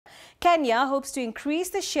Kenya hopes to increase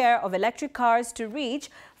the share of electric cars to reach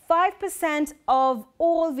 5% of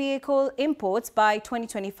all vehicle imports by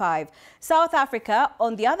 2025. South Africa,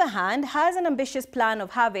 on the other hand, has an ambitious plan of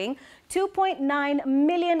having 2.9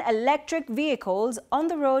 million electric vehicles on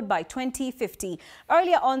the road by 2050.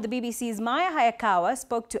 Earlier on, the BBC's Maya Hayakawa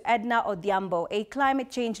spoke to Edna Odhiambo, a climate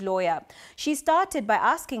change lawyer. She started by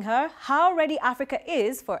asking her how ready Africa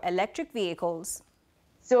is for electric vehicles.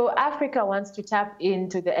 So Africa wants to tap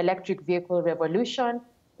into the electric vehicle revolution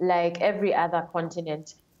like every other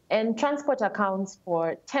continent. And transport accounts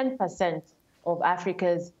for 10% of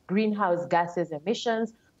Africa's greenhouse gases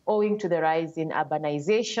emissions, owing to the rise in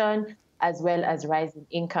urbanization as well as rise in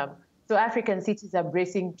income. So African cities are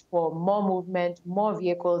bracing for more movement, more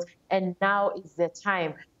vehicles, and now is the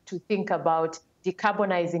time to think about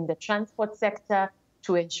decarbonizing the transport sector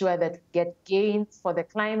to ensure that we get gains for the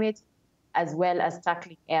climate as well as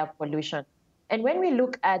tackling air pollution. And when we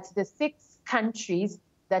look at the 6 countries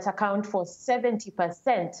that account for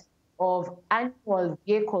 70% of annual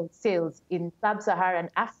vehicle sales in sub-Saharan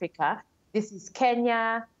Africa, this is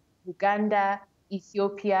Kenya, Uganda,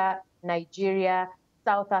 Ethiopia, Nigeria,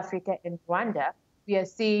 South Africa, and Rwanda, we are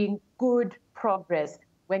seeing good progress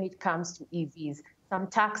when it comes to EVs. Some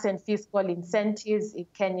tax and fiscal incentives in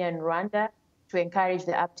Kenya and Rwanda to encourage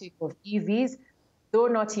the uptake of EVs, though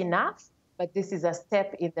not enough, but this is a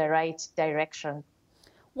step in the right direction.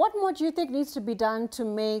 What more do you think needs to be done to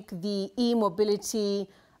make the e-mobility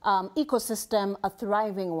ecosystem a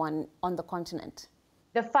thriving one on the continent?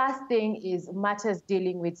 The first thing is matters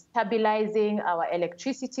dealing with stabilizing our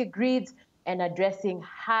electricity grids and addressing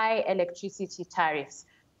high electricity tariffs.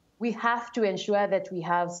 We have to ensure that we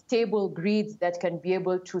have stable grids that can be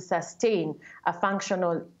able to sustain a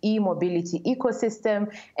functional e-mobility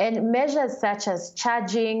ecosystem, and measures such as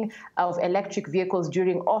charging of electric vehicles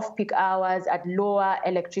during off-peak hours at lower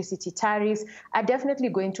electricity tariffs are definitely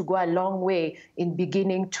going to go a long way in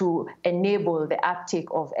beginning to enable the uptake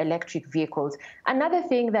of electric vehicles. Another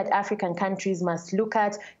thing that African countries must look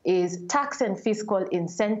at is tax and fiscal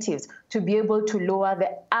incentives to be able to lower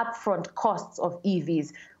the upfront costs of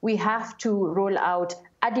EVs. We have to roll out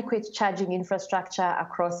adequate charging infrastructure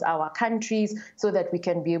across our countries so that we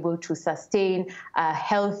can be able to sustain a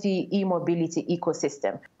healthy e-mobility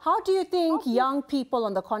ecosystem. How do you think young people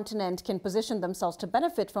on the continent can position themselves to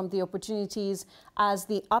benefit from the opportunities as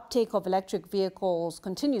the uptake of electric vehicles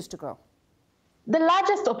continues to grow? The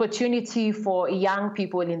largest opportunity for young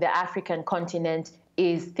people in the African continent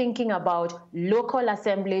is thinking about local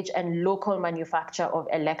assemblage and local manufacture of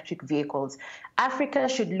electric vehicles. Africa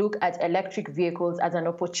should look at electric vehicles as an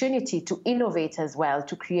opportunity to innovate as well,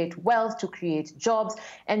 to create wealth, to create jobs,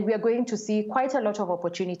 and we are going to see quite a lot of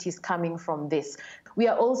opportunities coming from this. We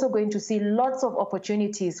are also going to see lots of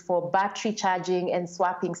opportunities for battery charging and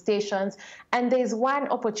swapping stations, and there's one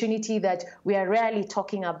opportunity that we are rarely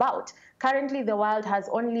talking about. Currently, the world has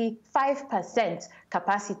only 5%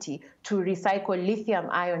 capacity to recycle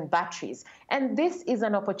lithium-ion batteries. And this is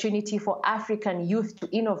an opportunity for African youth to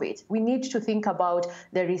innovate. We need to think about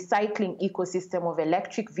the recycling ecosystem of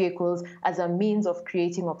electric vehicles as a means of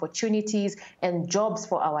creating opportunities and jobs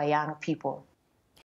for our young people.